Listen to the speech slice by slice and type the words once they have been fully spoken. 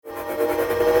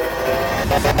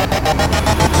Top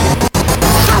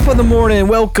of the morning.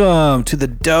 Welcome to the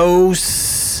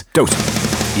Dose.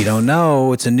 You don't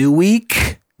know. It's a new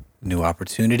week, new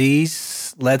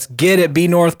opportunities. Let's get it. B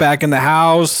North back in the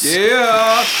house.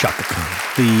 Yeah.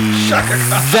 The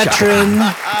veteran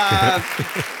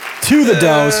to the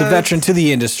Dose, a veteran to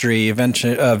the industry, a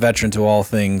veteran to all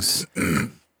things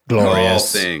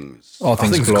glorious. All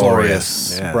things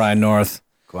glorious. Yes. Brian North.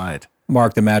 Quiet.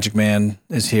 Mark the Magic Man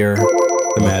is here.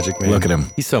 The Magic Man. Look at him.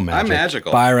 He's so magic. I'm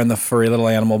magical. Byron, the furry little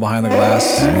animal behind the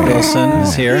glass. Wilson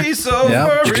is here. He's so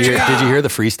Yeah. Did you hear the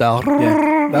freestyle?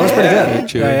 Yeah, that was pretty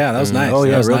good. Yeah, that was nice. Oh,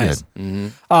 yeah, that was real nice.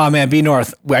 good. Oh man, B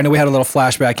North. I know we had a little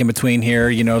flashback in between here.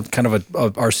 You know, kind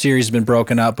of our series has been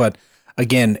broken up, but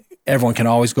again, everyone can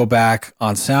always go back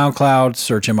on SoundCloud,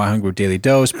 search in My Hungry Daily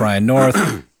Dose, Brian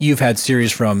North. You've had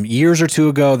series from years or two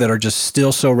ago that are just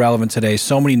still so relevant today.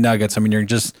 So many nuggets. I mean,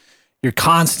 you're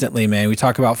constantly, man. We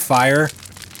talk about fire.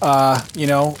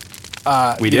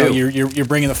 We do. You're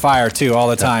bringing the fire too all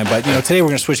the time. But today we're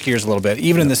going to switch gears a little bit.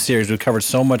 Even in this series, we've covered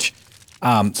so much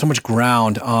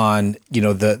ground on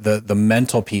the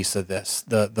mental piece of this,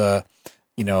 the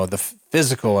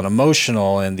physical and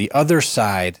emotional, and the other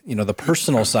side, the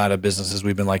personal side of business, as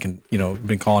we've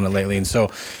been calling it lately. And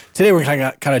so today we're going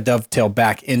to kind of dovetail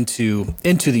back into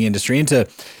the industry,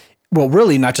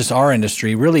 really not just our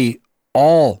industry, really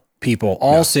all people,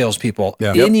 all salespeople,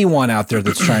 anyone out there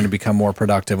that's trying to become more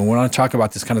productive. And we want to talk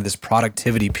about this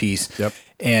productivity piece. Yep.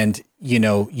 And,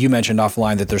 you mentioned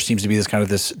offline that there seems to be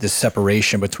this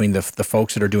separation between the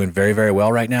folks that are doing very, very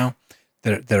well right now,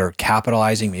 that are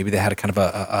capitalizing. Maybe they had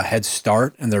a head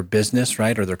start in their business,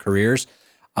 right? Or their careers,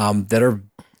 that are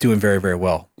doing very, very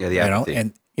well. Yeah. The apathy.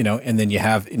 And then you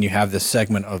have this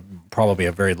segment of probably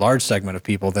a very large segment of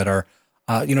people that are,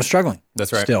 struggling.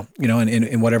 That's right. Still,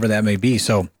 in whatever that may be.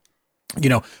 So,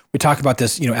 we talk about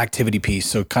this, activity piece.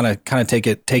 So kind of take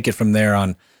it from there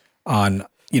on,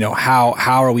 how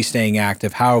are we staying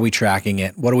active? How are we tracking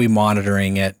it? What are we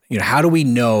monitoring it? How do we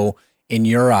know in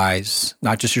your eyes,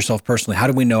 not just yourself personally, how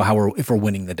do we know if we're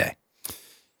winning the day?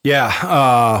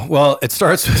 Yeah. Well, it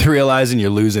starts with realizing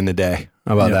you're losing the day.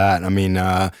 How about that? I mean,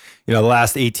 the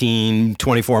last 18,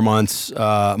 24 months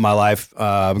of my life,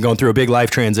 I'm going through a big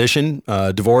life transition,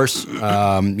 divorce,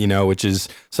 which is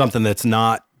something that's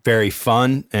not very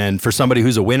fun. And for somebody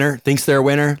who's a winner, thinks they're a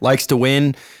winner, likes to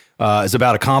win, is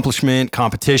about accomplishment,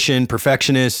 competition,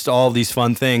 perfectionist, all of these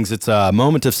fun things. It's a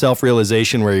moment of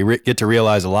self-realization where you get to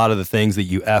realize a lot of the things that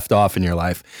you effed off in your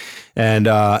life. And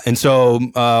so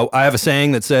I have a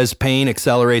saying that says pain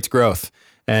accelerates growth.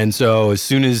 And so as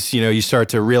soon as, you start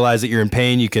to realize that you're in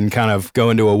pain, you can kind of go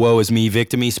into a woe is me,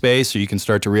 victim-y space, or you can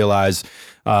start to realize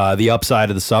the upside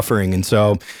of the suffering. And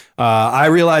so I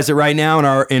realize that right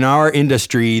now in our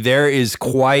industry, there is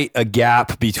quite a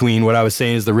gap between what I was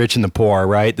saying is the rich and the poor,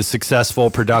 right? The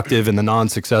successful, productive, and the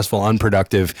non-successful,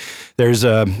 unproductive. There's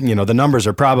the numbers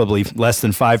are probably less than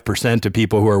 5% of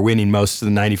people who are winning most of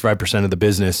the 95% of the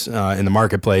business in the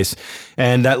marketplace.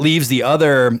 And that leaves the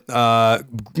other,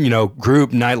 group,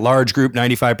 large group,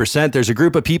 95%. There's a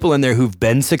group of people in there who've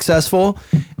been successful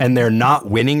and they're not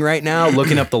winning right now,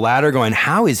 looking up the ladder going,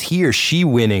 how is he or she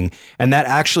winning? And that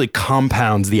actually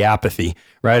compounds the apathy,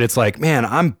 right? It's like, man,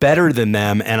 I'm better than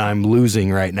them and I'm losing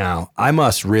right now. I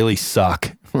must really suck,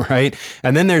 right?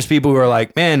 And then there's people who are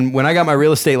like, man, when I got my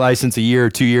real estate license a year or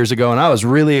 2 years ago and I was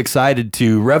really excited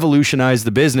to revolutionize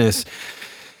the business,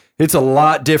 it's a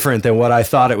lot different than what I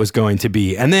thought it was going to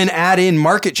be. And then add in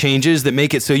market changes that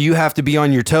make it so you have to be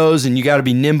on your toes and you got to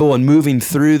be nimble and moving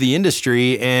through the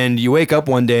industry. And you wake up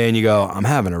one day and you go, I'm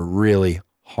having a really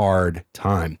hard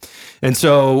time. And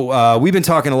so we've been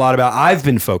talking a lot about, I've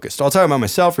been focused. I'll talk about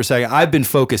myself for a second. I've been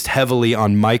focused heavily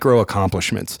on micro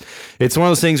accomplishments. It's one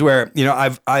of those things where,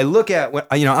 I look at,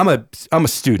 I'm a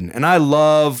student and I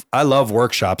love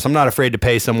workshops. I'm not afraid to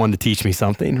pay someone to teach me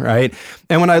something, right?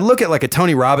 And when I look at like a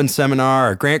Tony Robbins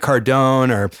seminar or Grant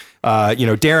Cardone or,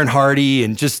 Darren Hardy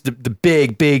and just the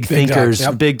big thinkers, dogs,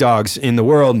 yep. Big dogs in the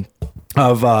world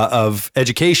of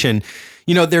education,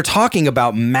 they're talking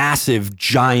about massive,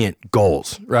 giant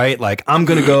goals, right? Like, I'm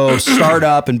going to go start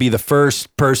up and be the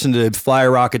first person to fly a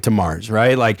rocket to Mars,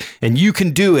 right? Like, and you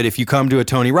can do it if you come to a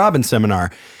Tony Robbins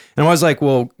seminar. And I was like,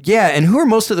 well, yeah. And who are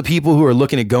most of the people who are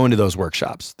looking at going to those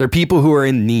workshops? They're people who are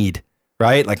in need,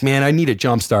 right? Like, man, I need a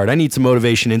jump start. I need some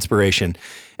motivation, inspiration.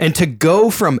 And to go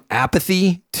from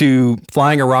apathy to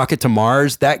flying a rocket to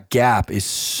Mars, that gap is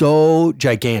so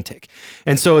gigantic.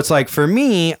 And so it's like, for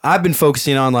me, I've been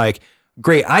focusing on like,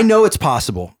 great, I know it's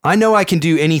possible. I know I can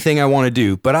do anything I want to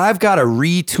do, but I've got to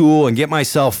retool and get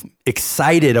myself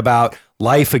excited about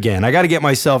life again. I got to get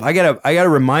myself, I got to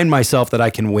remind myself that I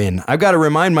can win. I've got to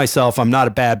remind myself I'm not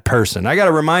a bad person. I got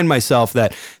to remind myself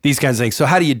that these kinds of things. So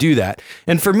how do you do that?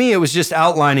 And for me, it was just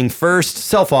outlining first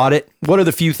self-audit. What are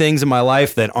the few things in my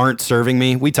life that aren't serving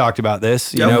me? We talked about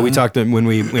this. You know, we talked when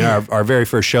we, in our very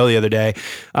first show the other day,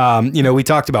 you know, we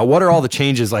talked about what are all the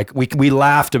changes. Like we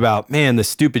laughed about, man, the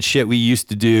stupid shit we used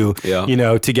to do, you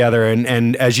know, together.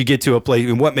 And as you get to a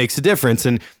place, what makes a difference?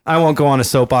 And I won't go on a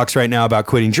soapbox right now about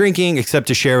quitting drinking, except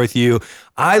to share with you,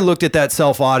 I looked at that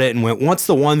self-audit and went, what's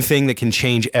the one thing that can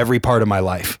change every part of my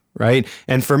life? Right.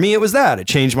 And for me, it was that. It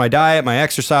changed my diet, my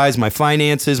exercise, my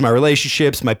finances, my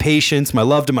relationships, my patience, my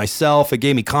love to myself. It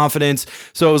gave me confidence.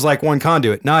 So it was like one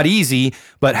conduit. Not easy,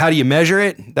 but how do you measure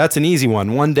it? That's an easy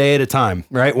one. One day at a time,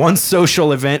 right? One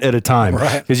social event at a time.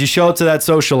 Right. Because you show up to that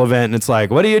social event and it's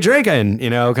like, what are you drinking? You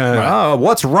know, kind of, oh,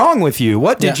 what's wrong with you?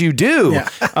 What did you do? You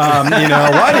know,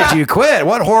 why did you quit?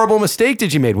 What horrible mistake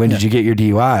did you make? When did you get your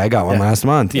DUI? I got one last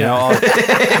month. You know,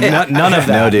 none of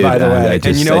that, no, dude, by the way. I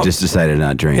just decided not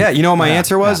to drink. Yeah, you know what my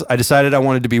answer was? I decided I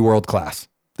wanted to be world class.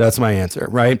 That's my answer,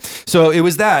 right? So it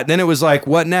was that. Then it was like,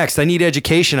 what next? I need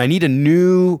education. I need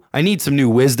some new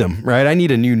wisdom, right? I need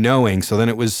a new knowing. So then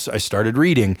I started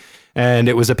reading, and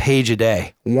it was a page a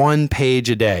day, 1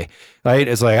 page a day, right?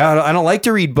 It's like, I don't like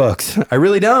to read books. I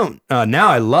really don't. Now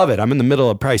I love it. I'm in the middle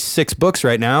of probably 6 books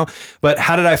right now. But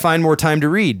how did I find more time to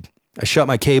read? I shut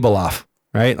my cable off.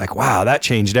 Right? Like, wow, that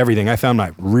changed everything. I found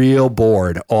my real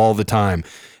bored all the time.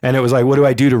 And it was like, what do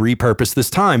I do to repurpose this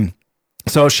time?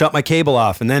 So I shut my cable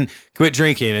off and then quit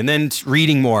drinking and then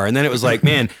reading more. And then it was like,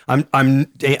 man, I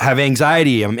have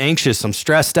anxiety. I'm anxious. I'm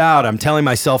stressed out. I'm telling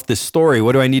myself this story.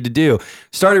 What do I need to do?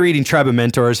 Started reading Tribe of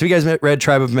Mentors. Have you guys read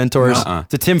Tribe of Mentors?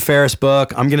 It's a Tim Ferriss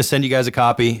book. I'm going to send you guys a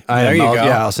copy. There you go.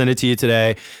 Yeah, I'll send it to you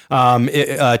today.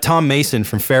 Tom Mason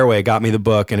from Fairway got me the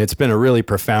book, and it's been a really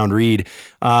profound read.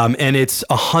 And it's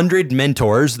 100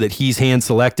 mentors that he's hand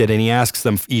selected, and he asks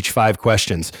them each 5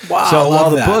 questions. Wow, so while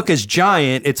the that. book is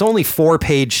giant, it's only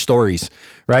 4-page stories.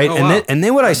 Right. And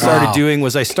then what I started doing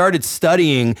was I started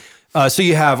studying. So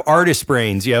you have artist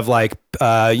brains, you have like,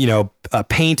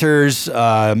 painters,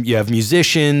 you have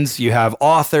musicians, you have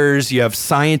authors, you have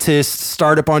scientists,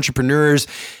 startup entrepreneurs.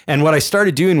 And what I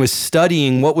started doing was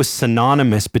studying what was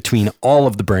synonymous between all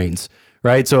of the brains.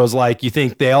 Right. So it was like, you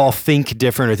think they all think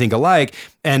different or think alike.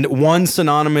 And one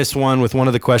synonymous one with one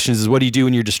of the questions is, what do you do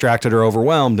when you're distracted or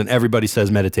overwhelmed? And everybody says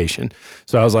meditation.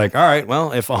 So I was like, all right,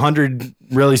 well, if 100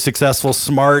 really successful,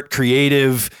 smart,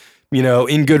 creative, you know,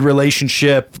 in good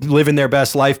relationship, living their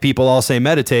best life people all say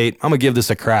meditate, I'm gonna give this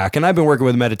a crack. And I've been working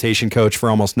with a meditation coach for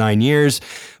almost 9 years,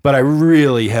 but I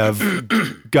really have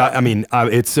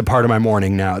it's a part of my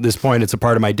morning now. At this point, it's a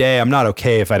part of my day. I'm not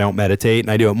okay if I don't meditate,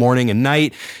 and I do it morning and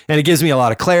night. And it gives me a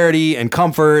lot of clarity and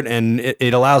comfort, and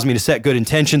it allows me to set good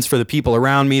intentions for the people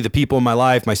around me, the people in my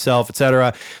life, myself,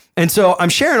 etc. And so I'm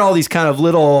sharing all these kind of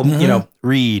little,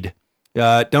 read,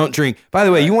 don't drink. By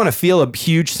the way, you want to feel a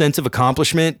huge sense of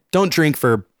accomplishment? Don't drink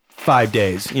for 5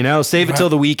 days, save it till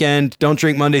the weekend. Don't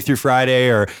drink Monday through Friday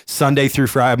or Sunday through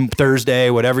Friday,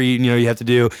 Thursday, whatever you have to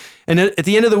do. And at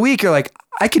the end of the week, you're like,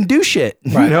 I can do shit.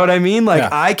 Right. You know what I mean?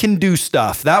 Like, I can do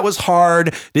stuff. That was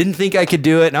hard. Didn't think I could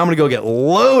do it. Now I'm going to go get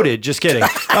loaded. Just kidding.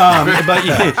 But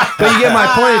you get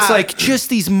my point. It's like just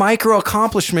these micro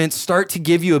accomplishments start to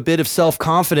give you a bit of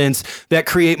self-confidence that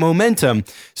create momentum.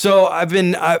 So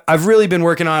I've really been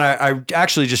working on, I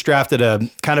actually just drafted a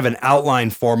kind of an outline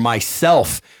for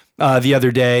myself the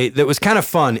other day that was kind of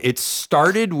fun. It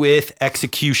started with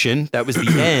execution. That was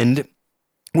the end,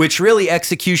 which really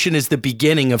execution is the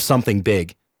beginning of something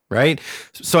big, right?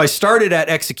 So I started at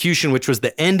execution, which was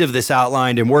the end of this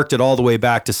outline, and worked it all the way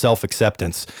back to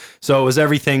self-acceptance. So it was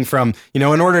everything from, in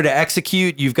order to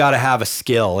execute, you've got to have a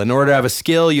skill. In order to have a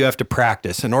skill, you have to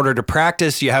practice. In order to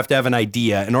practice, you have to have an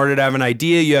idea. In order to have an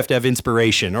idea, you have to have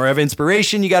inspiration. Or have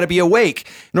inspiration, you got to be awake.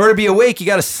 In order to be awake, you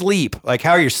got to sleep. Like,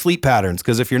 how are your sleep patterns?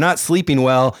 Because if you're not sleeping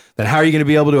well, then how are you going to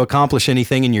be able to accomplish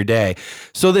anything in your day?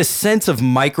 So this sense of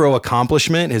micro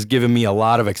accomplishment has given me a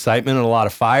lot of excitement and a lot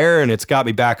of fire, and it's got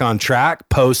me back on track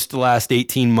post the last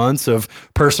 18 months of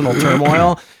personal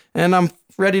turmoil. And I'm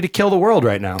ready to kill the world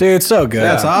right now. Dude, so good.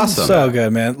 That's awesome. So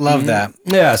good, man. Love that.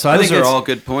 Yeah, so I think those are all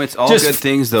good points, all good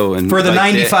things though. And for the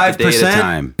like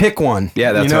 95%, pick one.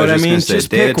 Yeah, that's what I mean.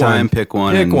 Just day at a time, pick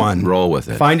one, and roll with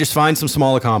it. Find some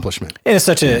small accomplishment. And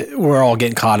it's we're all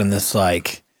getting caught in this,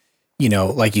 like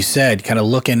you said, kind of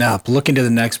looking up, looking to the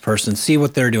next person, see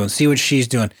what they're doing, see what she's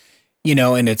doing.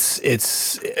 and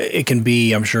it can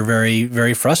be, I'm sure, very,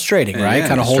 very frustrating, right? Yeah,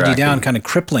 kind of hold you down, kind of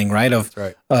crippling, right?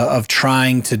 Of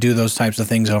trying to do those types of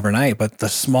things overnight. But the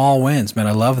small wins, man,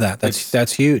 I love that.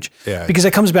 That's huge. Yeah. Because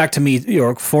it comes back to me,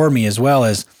 or for me as well,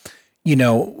 as,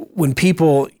 when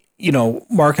people,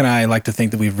 Mark and I like to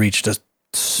think that we've reached a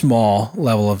small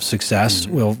level of success.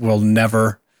 We'll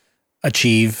never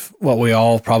achieve what we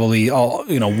all probably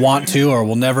want to, or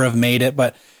we'll never have made it.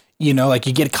 But, like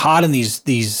you get caught in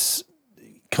these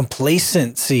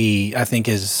complacency, I think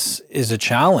is a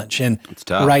challenge. And it's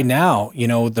tough. Right now,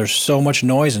 there's so much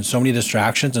noise and so many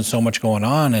distractions and so much going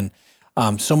on,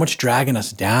 and so much dragging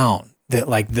us down that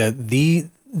like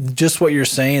just what you're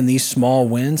saying, these small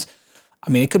wins, I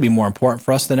mean, it could be more important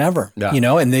for us than ever,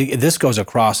 and this goes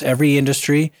across every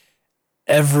industry,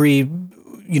 every,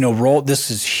 role.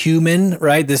 This is human,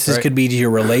 right? This could be to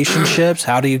your relationships.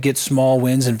 How do you get small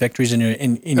wins and victories in your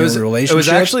relationships? It was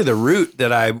actually the root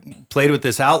that I played with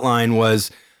this outline was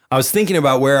I was thinking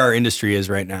about where our industry is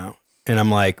right now. And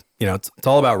I'm like, it's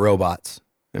all about robots.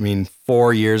 I mean,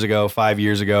 4 years ago, 5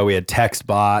 years ago, we had text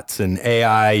bots and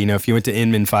AI. If you went to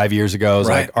Inman 5 years ago, it was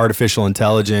like artificial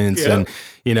intelligence and,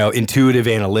 intuitive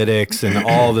analytics and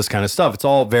all this kind of stuff. It's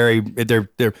all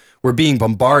we're being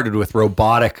bombarded with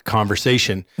robotic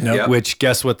conversation, which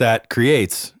guess what that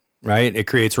creates? Right? It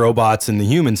creates robots in the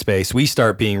human space. We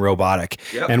start being robotic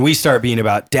and we start being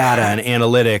about data and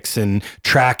analytics and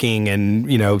tracking and,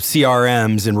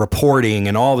 CRMs and reporting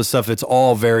and all the stuff. It's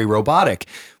all very robotic.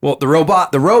 Well, the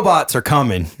robots are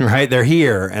coming, right? They're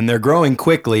here and they're growing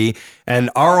quickly. And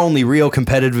our only real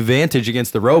competitive advantage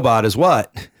against the robot is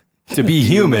what? To be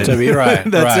human. To be right.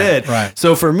 That's it. Right.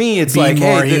 So for me, it's like,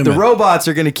 hey, the robots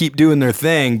are going to keep doing their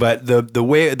thing, but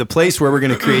the place where we're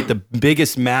going to create the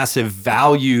biggest massive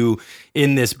value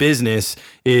in this business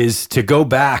is to go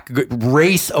back,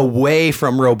 race away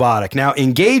from robotic. Now,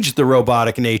 engage the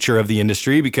robotic nature of the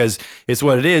industry because it's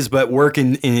what it is, but work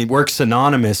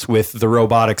synonymous with the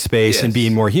robotic space and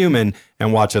being more human,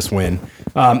 and watch us win.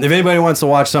 If anybody wants to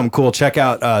watch something cool, check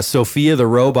out Sophia the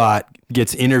Robot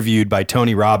gets interviewed by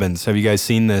Tony Robbins. Have you guys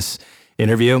seen this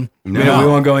interview? No. We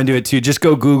won't go into it too. Just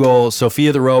go Google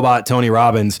Sophia the Robot, Tony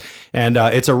Robbins. And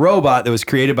it's a robot that was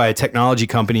created by a technology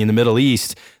company in the Middle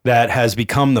East that has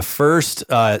become the first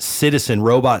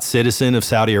robot citizen of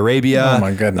Saudi Arabia. Oh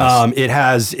my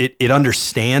goodness. It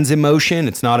understands emotion.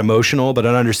 It's not emotional, but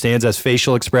it understands, as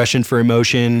facial expression for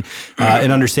emotion.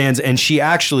 It understands. And she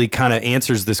actually kind of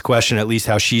answers this question, at least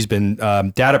how she's been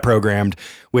data programmed,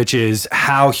 which is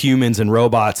how humans and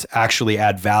robots actually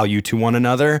add value to one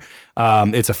another.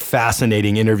 It's a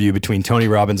fascinating interview between Tony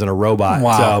Robbins and a robot.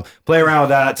 Wow. So play around with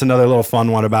that. It's another little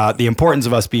fun one about the importance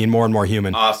of us being more and more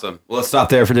human. Awesome. Well, let's stop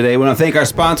there for today. We want to thank our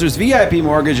sponsors, VIP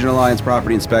Mortgage and Alliance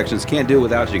Property Inspections. Can't do it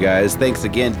without you guys. Thanks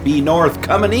again. B North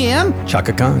coming in.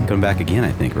 Chaka Khan. Coming back again,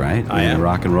 I think, right? I am.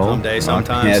 Rock and roll. Someday,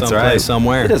 sometime, yeah, that's someplace, right.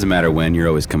 somewhere. It doesn't matter when. You're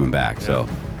always coming back. So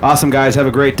awesome, guys. Have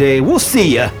a great day. We'll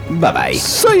see ya. Bye-bye.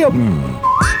 See ya.